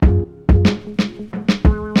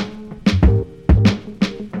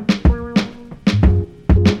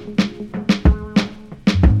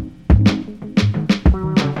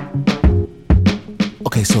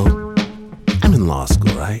Okay, so I'm in law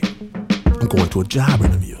school, right? I'm going to a job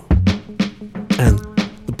interview. And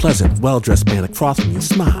the pleasant, well-dressed man across from me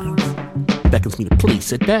smiles, beckons me to please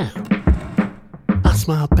sit down. I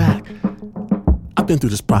smile back. I've been through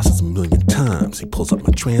this process a million times. He pulls up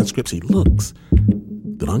my transcripts, he looks.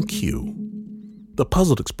 Then on cue, the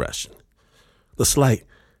puzzled expression, the slight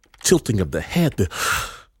tilting of the head, the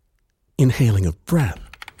inhaling of breath.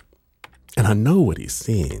 And I know what he's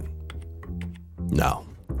seeing. No,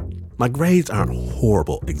 my grades aren't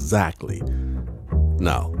horrible exactly.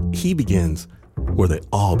 No, he begins where they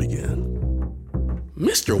all begin.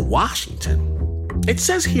 Mr. Washington, it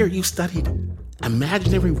says here you studied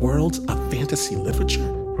imaginary worlds of fantasy literature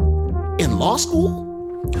in law school?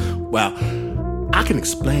 Well, I can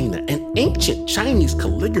explain that in ancient Chinese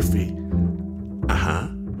calligraphy,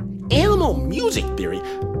 animal music theory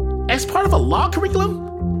as part of a law curriculum?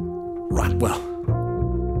 Right, well,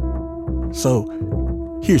 so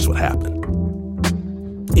here's what happened.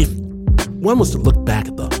 If one was to look back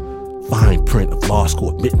at the fine print of law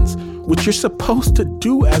school admittance, which you're supposed to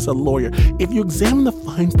do as a lawyer, if you examine the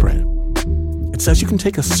fine print, it says you can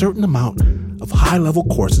take a certain amount of high-level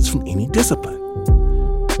courses from any discipline.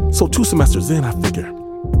 So 2 semesters in, I figure,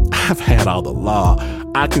 I've had all the law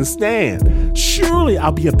I can stand. Surely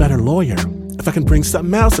I'll be a better lawyer if I can bring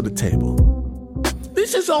something else to the table.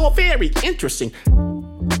 This is all very interesting.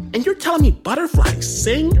 And you're telling me butterflies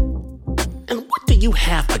sing? And what do you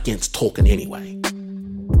have against Tolkien anyway?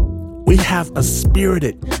 We have a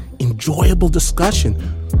spirited, enjoyable discussion.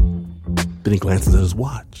 Then he glances at his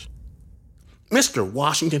watch. Mr.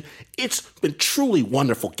 Washington, it's been truly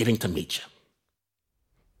wonderful getting to meet you.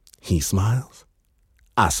 He smiles.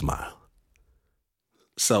 I smile.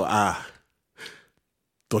 So,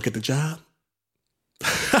 do I get the job?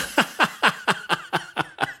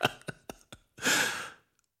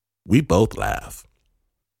 We both laugh.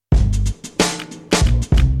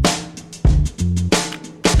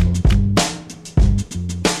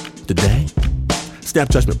 Today, Snap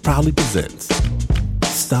Judgment proudly presents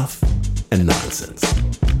Stuff and Nonsense.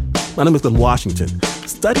 My name is Glenn Washington.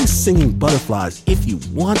 Study singing butterflies if you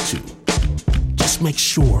want to. Just make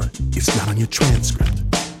sure it's not on your transcript.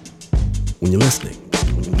 When you're listening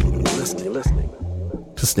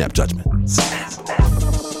to Snap Judgment. Snap.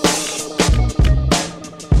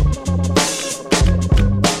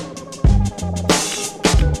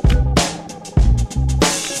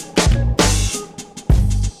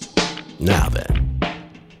 Now then,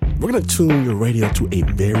 we're going to tune your radio to a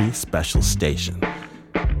very special station.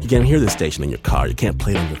 You can't hear this station in your car. You can't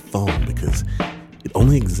play it on your phone because it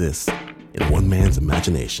only exists in one man's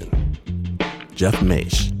imagination. Jeff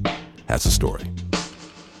Maysh has a story.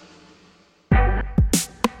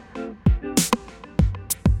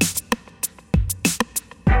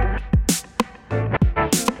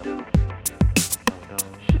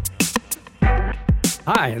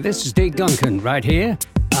 Hi, this is Deke Duncan right here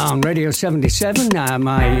on Radio 77.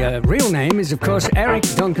 My real name is, of course, Eric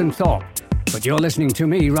Duncan Thorpe. But you're listening to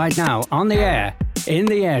me right now on the air, in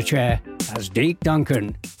the air chair, as Deke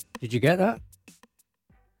Duncan. Did you get that?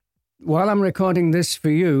 While I'm recording this for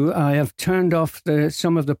you, I have turned off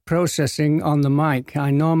some of the processing on the mic.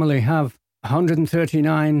 I normally have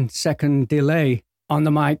 139-second delay on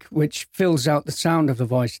the mic, which fills out the sound of the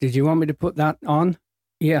voice. Did you want me to put that on?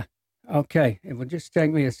 Yeah. Okay. It will just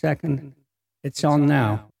take me a second. It's on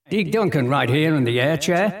now. Deke Duncan right here in the air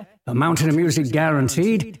chair. A mountain of music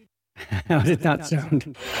guaranteed. How did that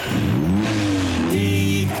sound?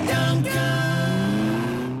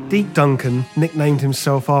 Deke Duncan nicknamed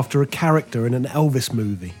himself after a character in an Elvis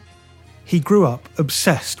movie. He grew up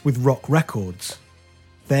obsessed with rock records.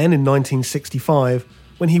 Then, in 1965,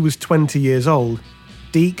 when he was 20 years old,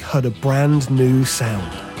 Deke heard a brand new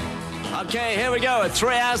sound. Okay, here we go.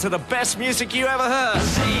 3 hours of the best music you ever heard.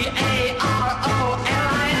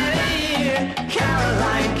 Caroline,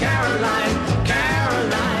 Caroline, Caroline,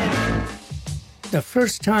 Caroline. The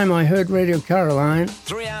first time I heard Radio Caroline,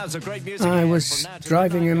 3 hours of great music. I was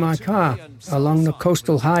driving in my car along the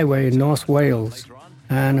coastal highway in North Wales.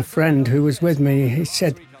 And a friend who was with me, he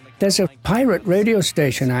said, "There's a pirate radio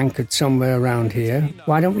station anchored somewhere around here.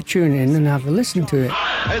 Why don't we tune in and have a listen to it?"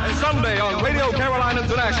 It's Sunday on Radio Caroline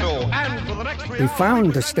International. And for the next 3 We hours...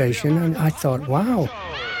 found the station and I thought, wow,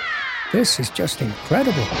 this is just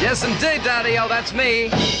incredible. Yes, indeed, Daddy. Oh, that's me.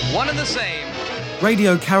 One and the same.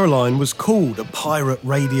 Radio Caroline was called a pirate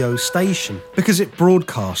radio station because it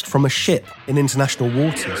broadcast from a ship in international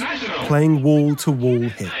waters, playing wall-to-wall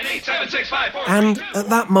hits. And at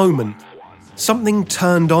that moment, something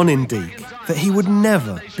turned on in Deke that he would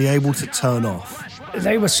never be able to turn off.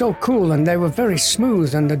 They were so cool and they were very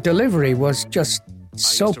smooth, and the delivery was just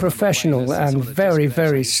so professional and very,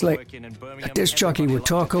 very slick. A disc jockey would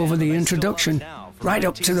talk over the introduction, right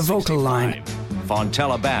up to the vocal line.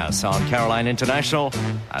 Fontella Bass on Caroline International,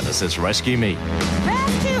 and this is Rescue Me.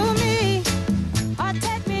 Rescue me, or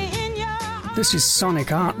take me in your arms. This is sonic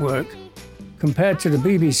artwork. Compared to the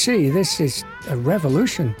BBC, this is a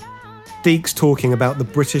revolution. Deke's talking about the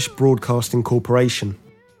British Broadcasting Corporation,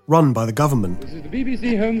 run by the government. This is the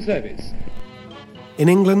BBC Home Service. In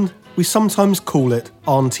England, we sometimes call it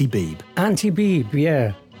Auntie Beeb. Auntie Beeb,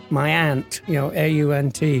 yeah. My aunt,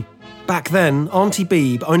 A-U-N-T. Back then, Auntie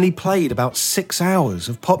Beeb only played about 6 hours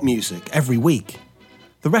of pop music every week.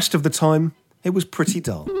 The rest of the time, it was pretty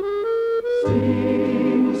dull.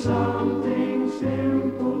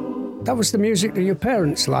 That was the music that your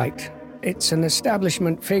parents liked. It's an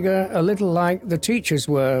establishment figure, a little like the teachers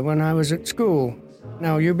were when I was at school.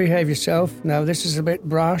 Now, you behave yourself. Now, this is a bit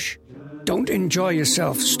brash. Don't enjoy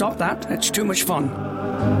yourself. Stop that. It's too much fun.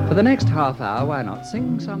 For the next half hour, why not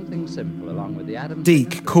sing something simple along with the Adams...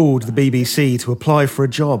 Deke called the BBC to apply for a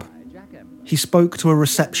job. He spoke to a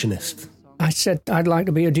receptionist. I said I'd like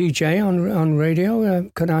to be a DJ on radio.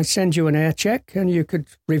 Could I send you an air check and you could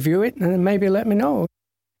review it and maybe let me know?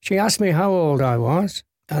 She asked me how old I was.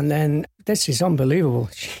 And then, this is unbelievable,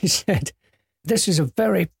 she said, this is a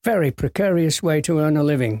very, very precarious way to earn a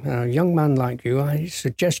living. A young man like you, I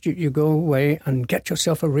suggest you go away and get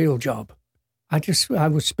yourself a real job. I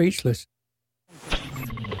was speechless.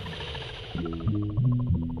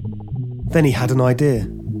 Then he had an idea.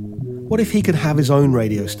 What if he could have his own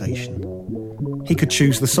radio station? He could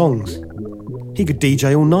choose the songs. He could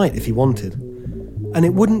DJ all night if he wanted. And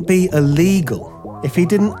it wouldn't be illegal if he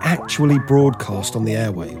didn't actually broadcast on the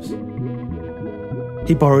airwaves.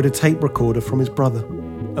 He borrowed a tape recorder from his brother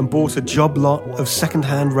and bought a job lot of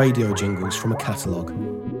second-hand radio jingles from a catalogue.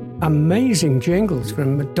 Amazing jingles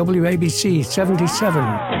from WABC 77.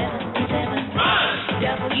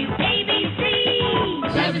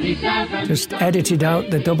 Just edited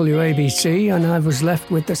out the WABC and I was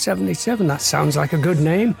left with the 77. That sounds like a good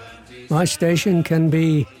name. My station can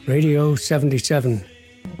be Radio 77.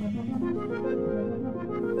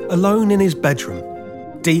 Alone in his bedroom,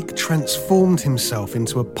 Deke transformed himself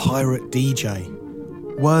into a pirate DJ,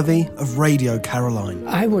 worthy of Radio Caroline.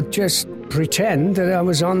 I would just pretend that I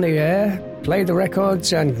was on the air, play the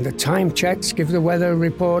records and the time checks, give the weather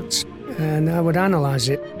reports, and I would analyse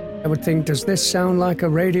it. I would think, does this sound like a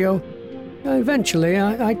radio? Eventually,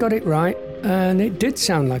 I got it right, and it did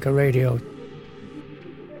sound like a radio.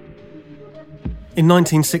 In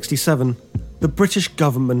 1967, the British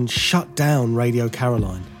government shut down Radio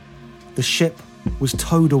Caroline. The ship was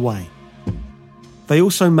towed away. They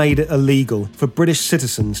also made it illegal for British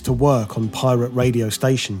citizens to work on pirate radio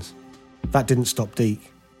stations. That didn't stop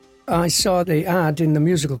Deke. I saw the ad in the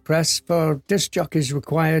musical press for disc jockeys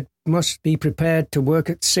required must be prepared to work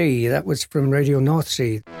at sea. That was from Radio North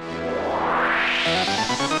Sea.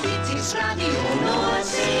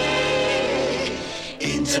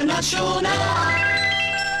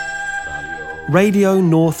 Radio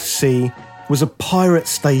North Sea was a pirate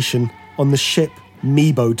station on the ship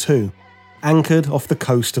Mebo 2, anchored off the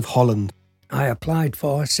coast of Holland. I applied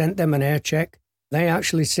for, sent them an air check. They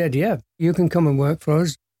actually said, yeah, you can come and work for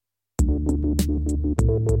us.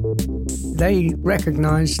 They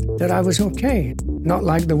recognised that I was okay, not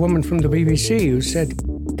like the woman from the BBC who said,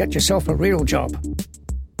 get yourself a real job.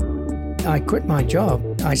 I quit my job.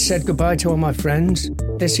 I said goodbye to all my friends.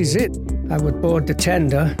 This is it. I would board the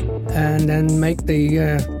tender and then make the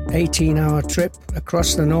 18-hour trip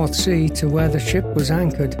across the North Sea to where the ship was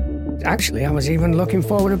anchored. Actually, I was even looking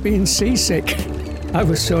forward to being seasick. I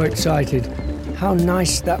was so excited. How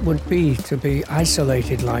nice that would be to be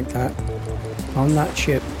isolated like that on that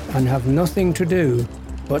ship and have nothing to do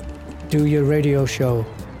but do your radio show.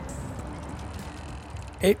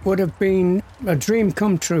 It would have been a dream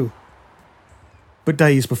come true. But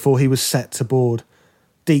days before he was set to board,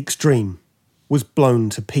 Deke's dream was blown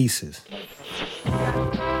to pieces.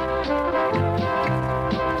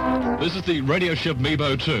 This is the radio ship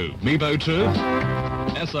Mebo 2. Mebo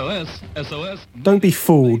 2? SOS, SOS. Don't be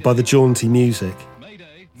fooled by the jaunty music.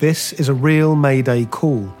 This is a real Mayday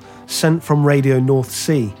call sent from Radio North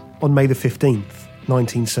Sea on May the 15th,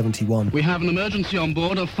 1971. We have an emergency on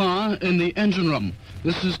board, a fire in the engine room.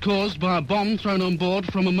 This is caused by a bomb thrown on board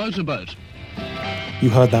from a motorboat. You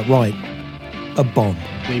heard that right. A bomb.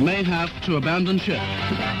 We may have to abandon ship.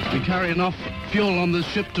 We carry enough fuel on this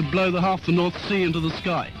ship to blow half the North Sea into the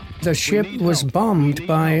sky. The ship was bombed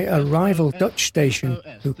by a rival Dutch station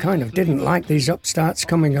who kind of didn't like these upstarts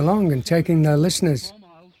coming along and taking their listeners.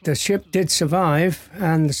 The ship did survive,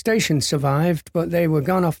 and the station survived, but they were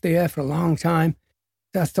gone off the air for a long time.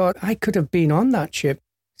 I thought I could have been on that ship,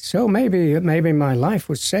 so maybe my life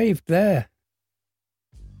was saved there.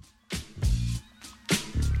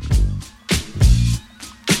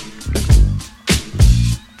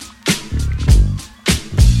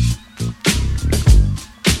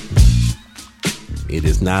 It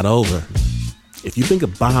is not over. If you think a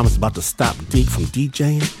bomb is about to stop Deke from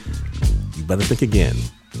DJing, you better think again.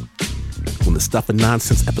 When the Stuff and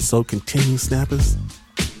Nonsense episode continues, snappers,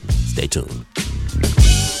 stay tuned.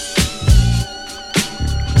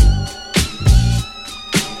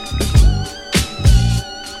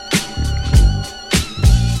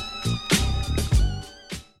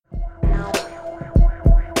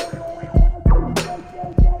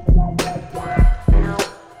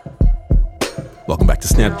 Welcome back to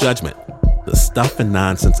Snap Judgment, the Stuff and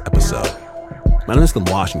Nonsense episode. My name is Glenn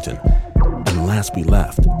Washington, and last we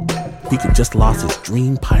left, Deke had just lost his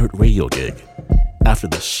dream pirate radio gig after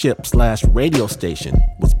the ship/radio station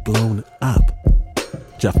was blown up.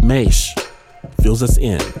 Jeff Maysh fills us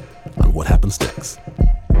in on what happens next.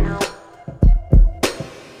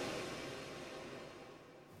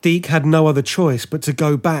 Deke had no other choice but to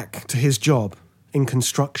go back to his job in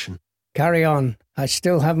construction. Carry on. I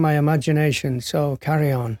still have my imagination, so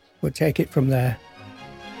carry on. We'll take it from there.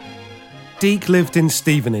 Deke lived in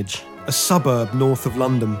Stevenage, a suburb north of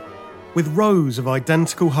London, with rows of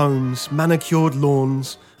identical homes, manicured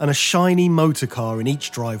lawns, and a shiny motor car in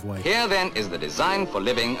each driveway. Here, then, is the design for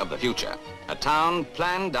living of the future. A town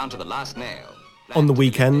planned down to the last nail. On the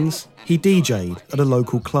weekends, he DJ'd at a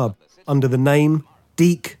local club under the name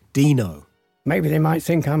Deke Dino. Maybe they might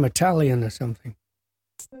think I'm Italian or something.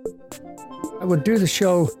 I would do the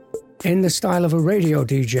show in the style of a radio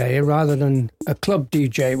DJ rather than a club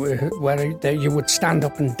DJ where you would stand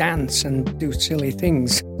up and dance and do silly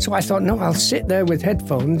things. So I thought, no, I'll sit there with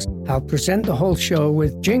headphones. I'll present the whole show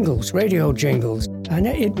with jingles, radio jingles. And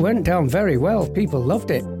it went down very well. People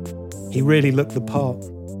loved it. He really looked the part.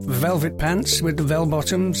 Velvet pants with the bell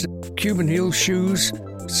bottoms, Cuban heel shoes,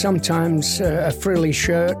 sometimes a frilly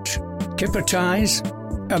shirt, kipper ties,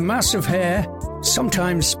 a mass of hair,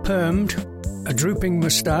 sometimes permed, a drooping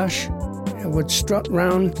moustache. I would strut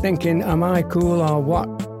round thinking, am I cool or what?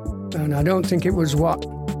 And I don't think it was what.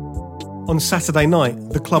 On Saturday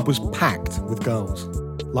night, the club was packed with girls,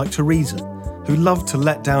 like Teresa, who loved to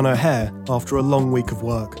let down her hair after a long week of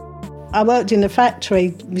work. I worked in a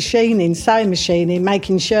factory, sewing machining,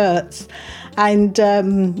 making shirts,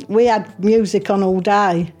 and we had music on all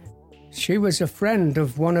day. She was a friend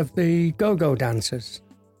of one of the go-go dancers.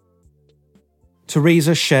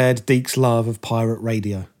 Teresa shared Deke's love of pirate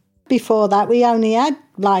radio. Before that, we only had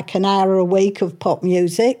like an hour a week of pop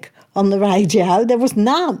music on the radio. There was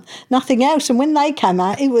nothing else. And when they came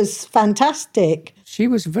out, it was fantastic. She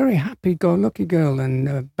was a very happy-go-lucky girl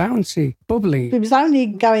and bouncy, bubbly. We was only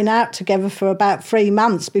going out together for about 3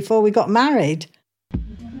 months before we got married.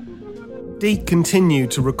 Deke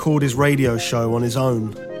continued to record his radio show on his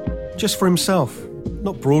own, just for himself,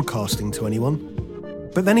 not broadcasting to anyone.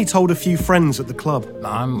 But then he told a few friends at the club.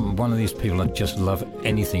 I'm one of these people that just love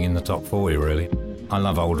anything in the top 40, really. I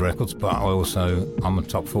love old records, but I'm a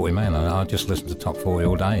top 40 man. I just listen to top 40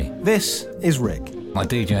 all day. This is Rick. My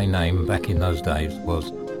DJ name back in those days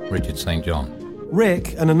was Richard St. John.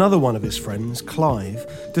 Rick and another one of his friends, Clive,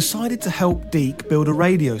 decided to help Deke build a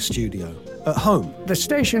radio studio at home. The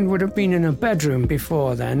station would have been in a bedroom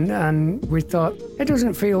before then, and we thought, it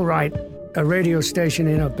doesn't feel right, a radio station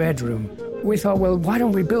in a bedroom. We thought, well, why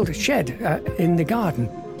don't we build a shed in the garden?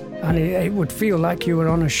 And it would feel like you were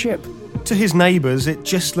on a ship. To his neighbours, it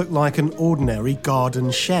just looked like an ordinary garden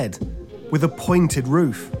shed with a pointed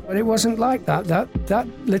roof. But it wasn't like that. That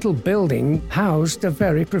little building housed a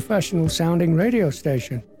very professional-sounding radio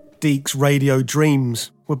station. Deke's radio dreams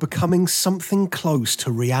were becoming something close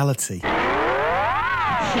to reality.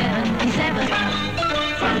 77.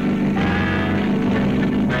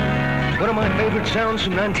 One of my favourite sounds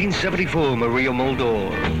from 1974, Maria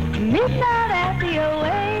Muldaur. Midnight at the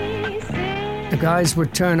Oasis. The guys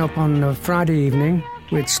would turn up on a Friday evening.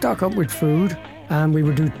 We'd stock up with food, and we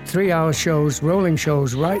would do 3-hour shows, rolling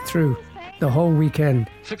shows, right through the whole weekend.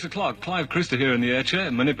 6 o'clock, Clive Christer here in the air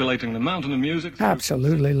chair, manipulating the mountain of music.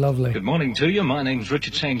 Absolutely lovely. Good morning to you. My name's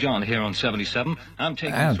Richard St. John here on 77.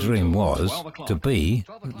 Our dream was to be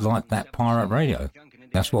like that pirate radio.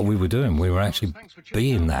 That's what we were doing. We were actually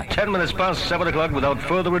being that. 10 minutes past 7 o'clock. Without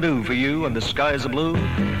further ado, for you, and the skies are blue,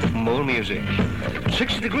 more music.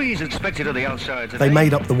 60 degrees expected on the outside today. They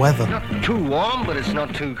made up the weather. Not too warm, but it's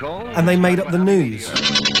not too cold. And they made up the news.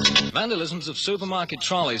 Vandalisms of supermarket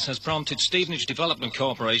trolleys has prompted Stevenage Development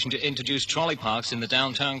Corporation to introduce trolley parks in the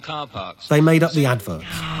downtown car parks. They made up the adverts.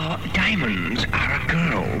 Diamonds are a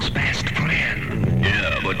girl's best friend.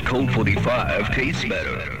 Yeah, but Colt 45 tastes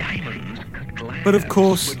better. Diamonds. But of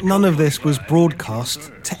course, none of this was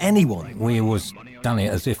broadcast to anyone. We was done it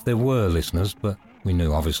as if there were listeners, but we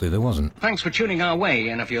knew obviously there wasn't. Thanks for tuning our way,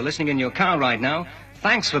 and if you're listening in your car right now,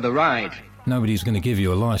 thanks for the ride. Nobody's going to give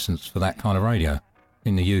you a licence for that kind of radio.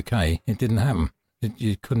 In the UK, it didn't happen.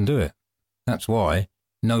 You couldn't do it. That's why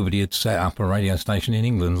nobody had set up a radio station in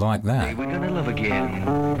England like that. We're gonna love again.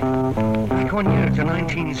 Back 1 year to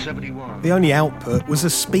 1971. The only output was a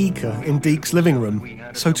speaker in Deke's living room,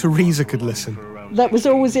 so Teresa could listen. That was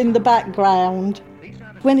always in the background.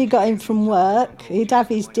 When he got in from work, he'd have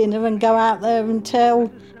his dinner and go out there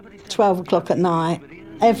until 12 o'clock at night,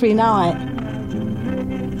 every night.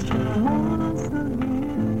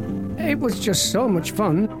 It was just so much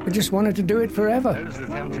fun. I just wanted to do it forever. There's the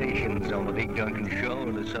Temptations on the Big Duncan Show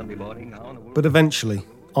on the Sunday morning. But eventually,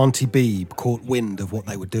 Auntie Beebe caught wind of what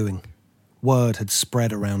they were doing. Word had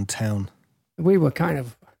spread around town. We were kind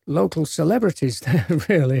of local celebrities there,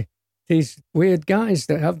 really. These weird guys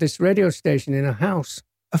that have this radio station in a house.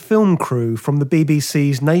 A film crew from the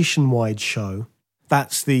BBC's nationwide show,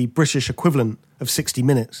 that's the British equivalent of 60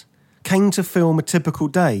 Minutes, came to film a typical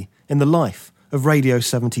day in the life of Radio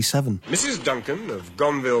 77. Mrs. Duncan of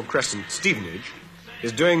Gonville Crescent, Stevenage,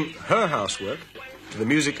 is doing her housework to the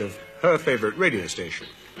music of her favourite radio station.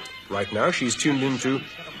 Right now, she's tuned into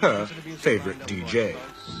her favourite DJ.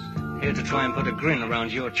 Here to try and put a grin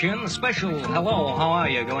around your chin, a special hello, how are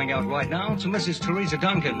you, going out right now to Mrs. Teresa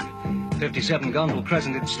Duncan, 57 Gonville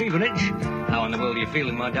Crescent in Stevenage. How in the world are you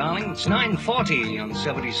feeling, my darling? It's 9:40 on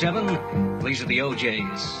 77. These are the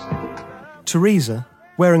OJs. Teresa,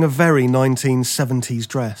 wearing a very 1970s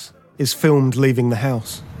dress, is filmed leaving the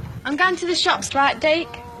house. I'm going to the shops, right, Deke?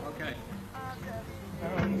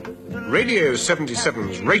 Radio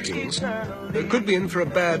 77's ratings could be in for a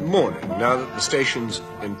bad morning now that the station's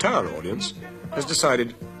entire audience has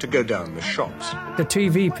decided to go down the shops. The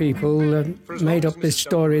TV people made up this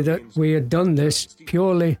story that we had done this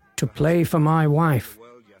purely to play for my wife.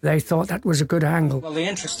 They thought that was a good angle. Well, the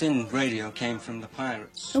interest in radio came from the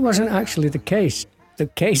pirates. It wasn't actually the case. The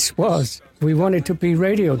case was we wanted to be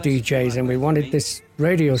radio DJs and we wanted this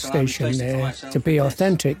radio station to be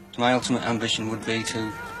authentic. My ultimate ambition would be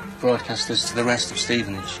to broadcast this to the rest of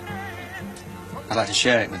Stevenage. I'd like to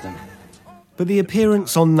share it with them. But the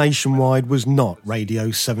appearance on Nationwide was not Radio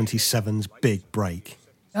 77's big break.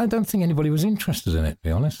 I don't think anybody was interested in it, to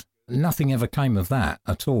be honest. Nothing ever came of that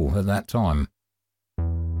at all at that time.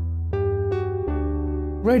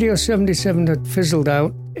 Radio 77 had fizzled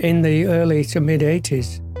out in the early to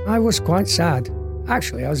mid-80s. I was quite sad.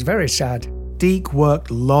 Actually, I was very sad. Deke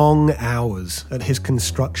worked long hours at his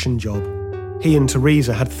construction job. He and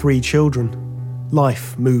Teresa had 3 children.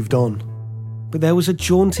 Life moved on. But there was a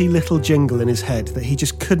jaunty little jingle in his head that he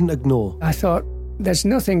just couldn't ignore. I thought, there's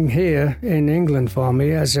nothing here in England for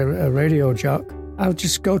me as a radio jock. I'll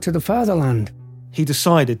just go to the fatherland. He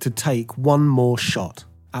decided to take one more shot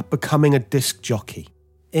at becoming a disc jockey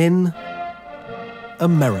in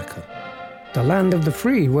America. The land of the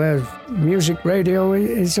free, where music radio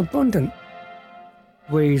is abundant.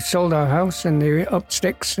 We sold our house and they upped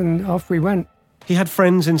sticks and off we went. He had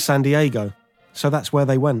friends in San Diego, so that's where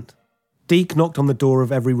they went. Deke knocked on the door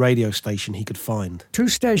of every radio station he could find. 2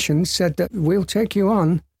 stations said that we'll take you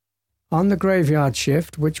on the graveyard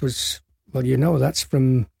shift, which was, well, you know, that's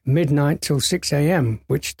from midnight till 6 a.m.,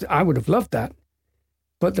 which I would have loved that.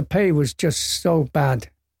 But the pay was just so bad.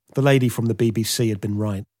 The lady from the BBC had been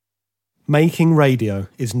right. Making radio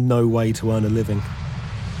is no way to earn a living.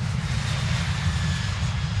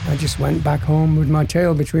 I just went back home with my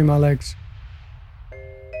tail between my legs.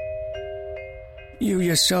 You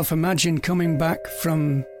yourself imagine coming back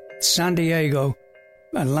from San Diego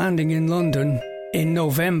and landing in London in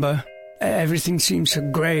November. Everything seems so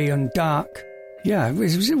grey and dark. Yeah,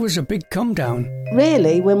 it was a big come down.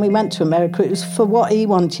 Really, when we went to America, it was for what he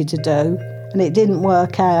wanted to do, and it didn't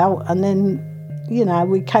work out. And then, you know,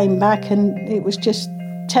 we came back and it was just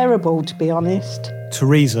terrible, to be honest.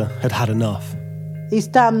 Teresa had had enough. He's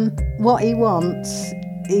done what he wants.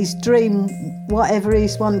 He's dreamed whatever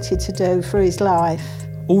he's wanted to do for his life.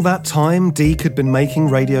 All that time Deke had been making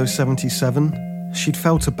Radio 77, she'd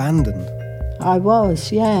felt abandoned. I was,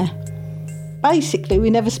 yeah. Basically, we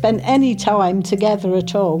never spent any time together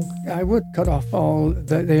at all. I would cut off all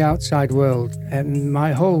the outside world, and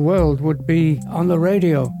my whole world would be on the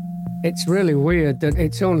radio. It's really weird that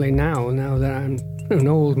it's only now that I'm an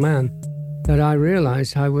old man, that I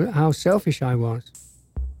realised how selfish I was.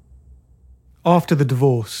 After the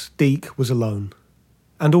divorce, Deke was alone,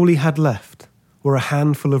 and all he had left were a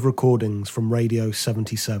handful of recordings from Radio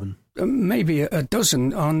 77. Maybe a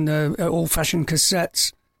dozen on old-fashioned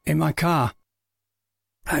cassettes in my car.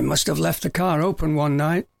 I must have left the car open one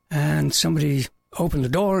night, and somebody opened the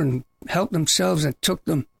door and helped themselves and took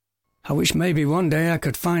them. I wish maybe one day I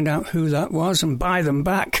could find out who that was and buy them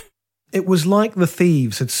back. It was like the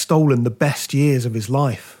thieves had stolen the best years of his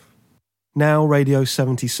life. Now Radio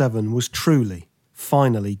 77 was truly,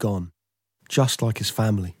 finally gone, just like his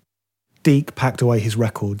family. Deke packed away his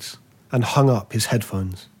records and hung up his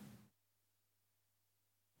headphones.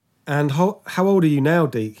 And how old are you now,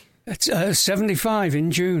 Deke? It's 75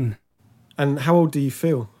 in June. And how old do you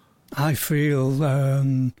feel? I feel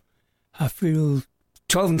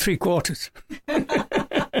 12 3/4.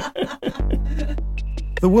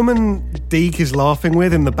 The woman Deke is laughing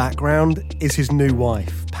with in the background is his new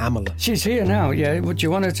wife, Pamela. She's here now, yeah. Would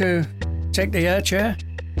you want her to take the air chair?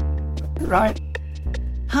 Right.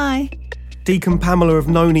 Hi. Deke and Pamela have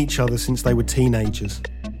known each other since they were teenagers.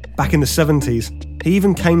 Back in the 70s, he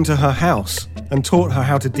even came to her house and taught her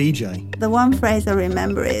how to DJ. The one phrase I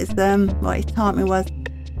remember is, what he taught me was,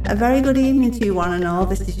 "A very good evening to you one and all.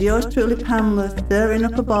 This is yours truly, Pamela, stirring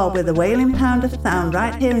up a ball with a wailing pound of sound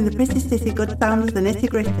right here in the pretty city, good sound as the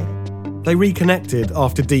nitty-gritty." They reconnected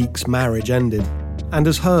after Deke's marriage ended, and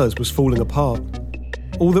as hers was falling apart.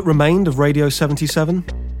 All that remained of Radio 77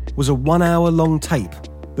 was a 1-hour-long tape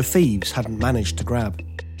the thieves hadn't managed to grab.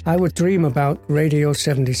 I would dream about Radio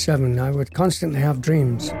 77. I would constantly have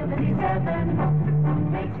dreams.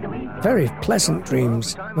 Very pleasant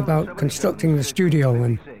dreams about constructing the studio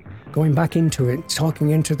and going back into it, talking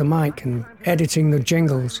into the mic and editing the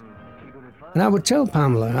jingles. And I would tell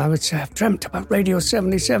Pamela, I would say, I've dreamt about Radio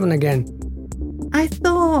 77 again. I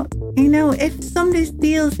thought, if somebody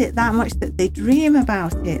feels it that much that they dream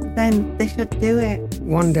about it, then they should do it.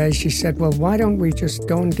 One day she said, well, why don't we just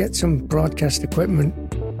go and get some broadcast equipment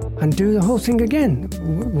and do the whole thing again?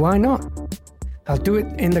 Why not? I'll do it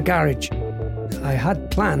in the garage. I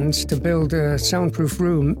had plans to build a soundproof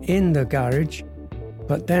room in the garage,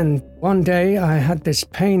 but then one day I had this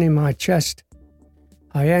pain in my chest.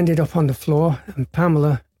 I ended up on the floor, and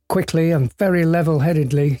Pamela, quickly and very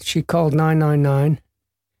level-headedly, she called 999.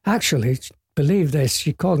 Actually, believe this,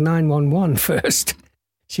 she called 911 first.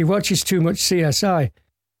 She watches too much CSI.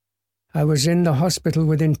 I was in the hospital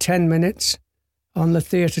within 10 minutes, on the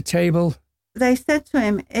theatre table. They said to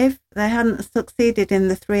him if they hadn't succeeded in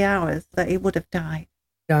the 3 hours, that he would have died.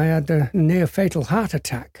 I had a near-fatal heart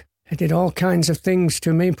attack. They did all kinds of things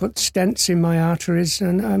to me, put stents in my arteries,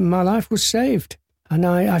 and my life was saved. And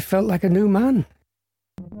I felt like a new man.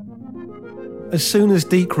 As soon as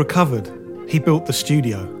Deke recovered, he built the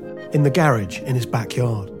studio in the garage in his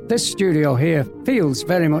backyard. This studio here feels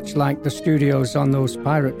very much like the studios on those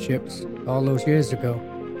pirate ships all those years ago.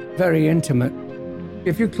 Very intimate.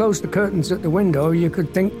 If you closed the curtains at the window, you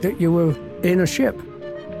could think that you were in a ship.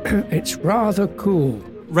 It's rather cool.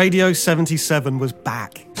 Radio 77 was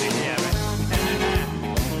back.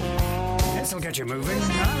 This'll get you moving. All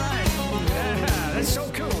right. Yeah, that's so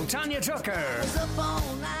cool. Tanya Tucker.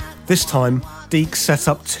 This time, Deke set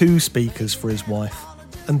up 2 speakers for his wife,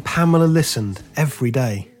 and Pamela listened every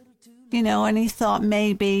day. And he thought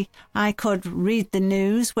maybe I could read the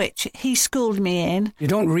news, which he schooled me in. You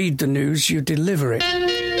don't read the news, you deliver it.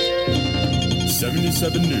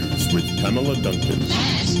 77 News with Pamela Duncan.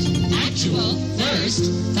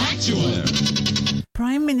 First factual.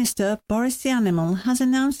 Prime Minister Boris the Animal has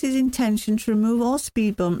announced his intention to remove all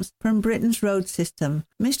speed bumps from Britain's road system.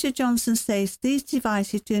 Mr Johnson says these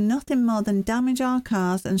devices do nothing more than damage our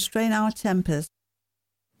cars and strain our tempers.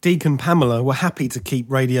 Deke and Pamela were happy to keep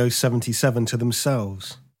Radio 77 to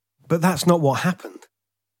themselves. But that's not what happened.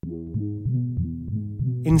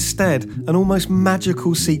 Instead, an almost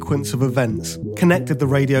magical sequence of events connected the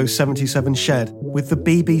Radio 77 shed with the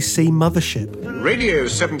BBC mothership. Radio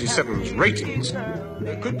 77's ratings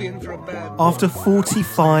could be in for a bad... After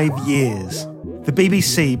 45 years, the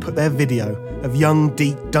BBC put their video of young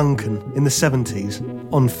Deke Duncan in the 70s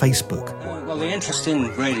on Facebook. Well, the interest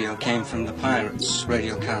in radio came from the Pirates,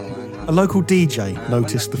 Radio Caroline. A local DJ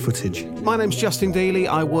noticed the footage. My name's Justin Dealey.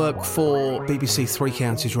 I work for BBC Three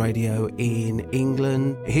Counties Radio in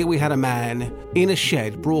England. Here we had a man in a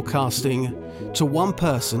shed broadcasting to one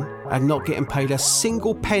person and not getting paid a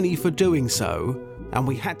single penny for doing so, and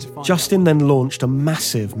we had to find Justin then launched a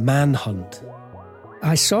massive manhunt.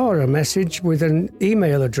 I saw a message with an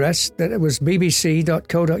email address that it was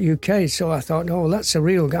bbc.co.uk, so I thought, oh, that's a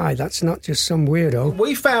real guy. That's not just some weirdo.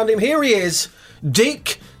 We found him. Here he is,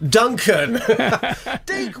 Deke Duncan.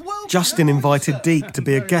 Justin invited Deke to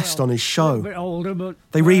be a guest on his show.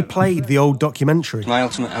 They replayed the old documentary. My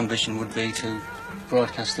ultimate ambition would be to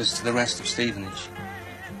broadcast this to the rest of Stevenage.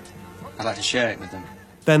 I'd like to share it with them.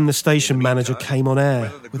 Then the station manager came on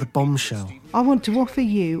air with a bombshell. I want to offer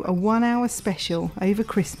you a 1 hour special over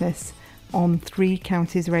Christmas on 3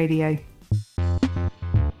 Counties Radio.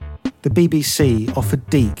 The BBC offered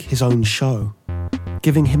Deke his own show,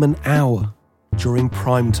 giving him an hour during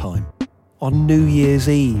prime time on New Year's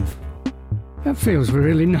Eve. That feels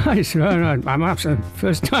really nice. I'm absolutely,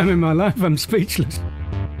 first time in my life I'm speechless.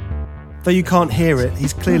 Though you can't hear it,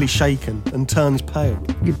 he's clearly shaken and turns pale.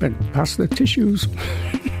 You better pass the tissues.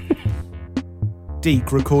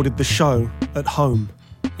 Deke recorded the show at home,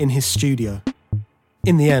 in his studio.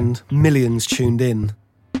 In the end, millions tuned in.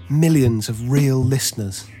 Millions of real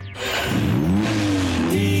listeners.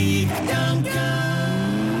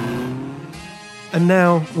 And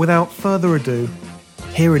now, without further ado,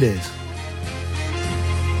 here it is.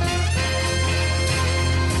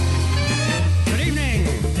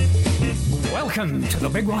 Welcome to the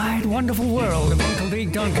big, wide, wonderful world of Uncle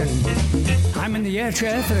Deke Duncan. I'm in the air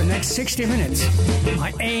chair for the next 60 minutes.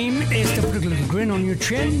 My aim is to put a little grin on your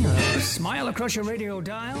chin, a smile across your radio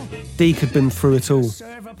dial. Deke had been through it all.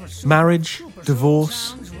 Marriage,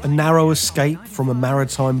 divorce, a narrow escape from a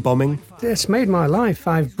maritime bombing. It's made my life.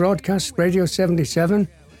 I've broadcast Radio 77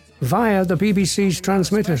 via the BBC's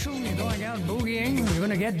transmitter. You're going out boogieing, you're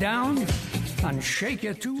going to get down and shake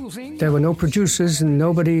your tool thing. There were no producers and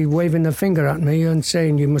nobody waving their finger at me and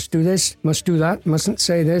saying you must do this, must do that, mustn't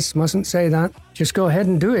say this, mustn't say that. Just go ahead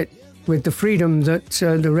and do it with the freedom that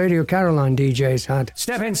the Radio Caroline DJs had.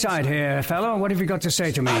 Step inside here, fellow. What have you got to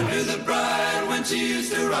say to me? I knew the bride when she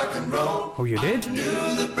used to rock and roll. Oh, you did? I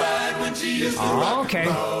knew the bride when she used to rock and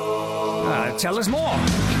roll. Okay. Tell us more.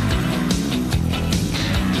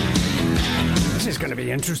 This is going to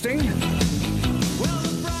be interesting.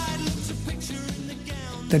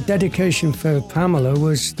 The dedication for Pamela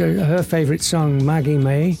was her favourite song, Maggie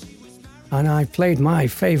May, and I played my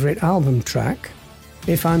favourite album track,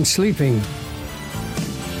 If I'm Sleeping. If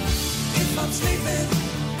I'm sleeping,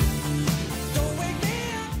 don't wake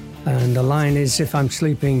me up. And the line is, if I'm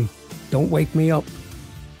sleeping, don't wake me up.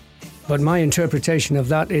 But my interpretation of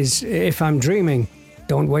that is, if I'm dreaming,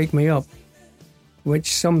 don't wake me up,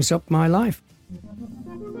 which sums up my life.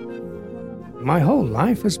 My whole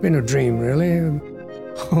life has been a dream, really.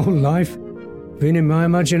 Whole life been in my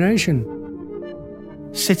imagination.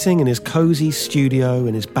 Sitting in his cosy studio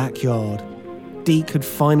in his backyard, Deke had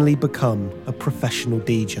finally become a professional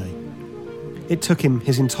DJ. It took him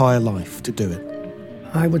his entire life to do it.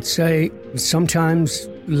 I would say sometimes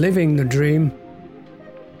living the dream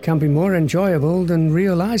can be more enjoyable than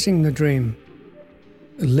realizing the dream.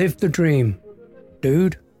 Live the dream,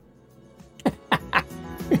 dude.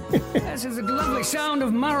 This is the lovely sound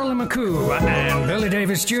of Marilyn McCoo and Billy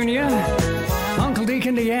Davis Jr., Uncle Deke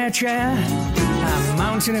in the air chair, a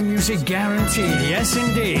mountain of music guarantee. Yes,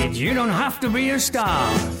 indeed. You don't have to be a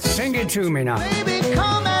star. Sing it to me now. Baby,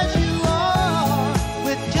 come as you are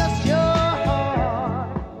with just your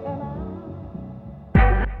heart.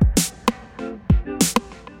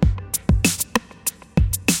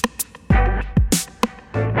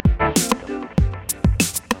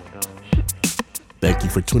 Thank you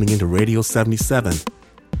for tuning into Radio 77.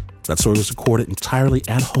 That story was recorded entirely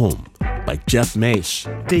at home by Jeff Maysh.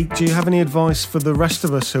 Deke, do you have any advice for the rest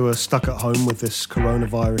of us who are stuck at home with this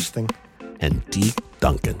coronavirus thing? And Deke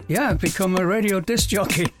Duncan. Yeah, I've become a radio disc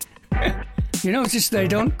jockey. You notice they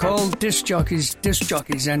don't call disc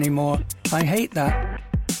jockeys anymore. I hate that.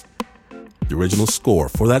 The original score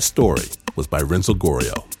for that story was by Renzo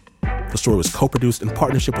Gorrio. The story was co-produced in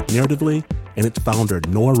partnership with Narratively and its founder,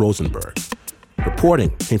 Noah Rosenberg.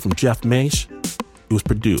 Reporting came from Jeff Maysh. It was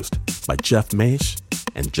produced by Jeff Maysh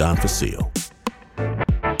and John Fecile.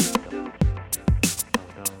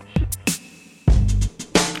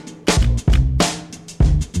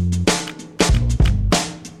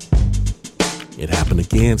 It happened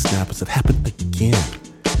again, Snappers. It happened again.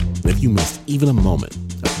 And if you missed even a moment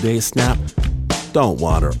of today's Snap, don't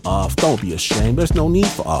wander off. Don't be ashamed. There's no need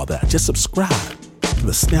for all that. Just subscribe to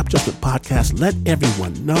the Snap Judgment Podcast. Let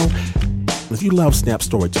everyone know. And if you love Snap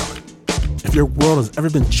storytelling, if your world has ever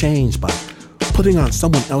been changed by putting on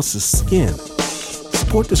someone else's skin,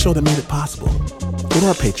 support the show that made it possible. Go to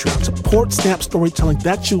our Patreon. Support Snap storytelling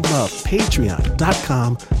that you love.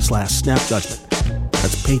 Patreon.com/SnapJudgment.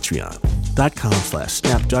 That's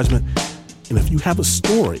patreon.com/snapjudgment. And if you have a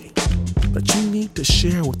story that you need to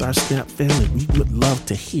share with our Snap family, we would love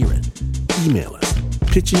to hear it. Email us,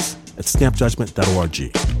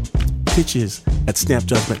 pitches@snapjudgment.org.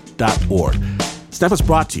 pitches@snapjudgment.org. Snap is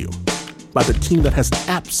brought to you by the team that has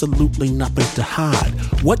absolutely nothing to hide.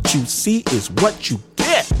 What you see is what you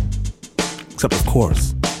get. Except, of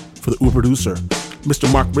course, for the Uber producer, Mr.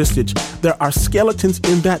 Mark Ristich, there are skeletons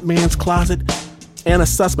in that man's closet. Anna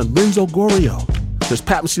Sussman, Renzo Gorrio. There's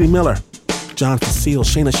Pat Mesiti-Miller, John Fecile,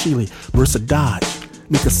 Shayna Shealy, Marissa Dodge,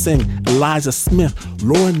 Nika Singh, Eliza Smith,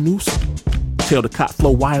 Lauren Newsom, Teo Ducot,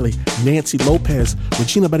 Flo Wiley, Nancy Lopez,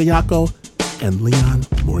 Regina Bediaco, and Leon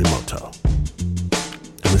Morimoto.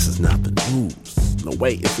 And this is not the news. No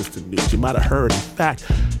way, it's just the news. You might have heard. In fact,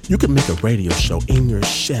 you could make a radio show in your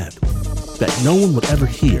shed that no one would ever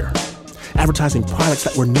hear, advertising products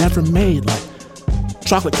that were never made, like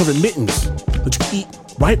chocolate-covered mittens that you eat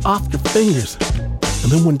right off your fingers.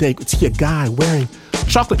 And then one day, you could see a guy wearing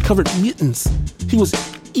chocolate-covered mittens. He was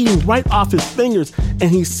eating right off his fingers,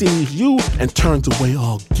 and he sees you and turns away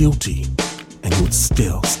all guilty. And you would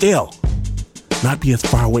still not be as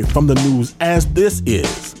far away from the news as this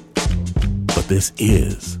is. But this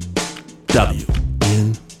is WNYC.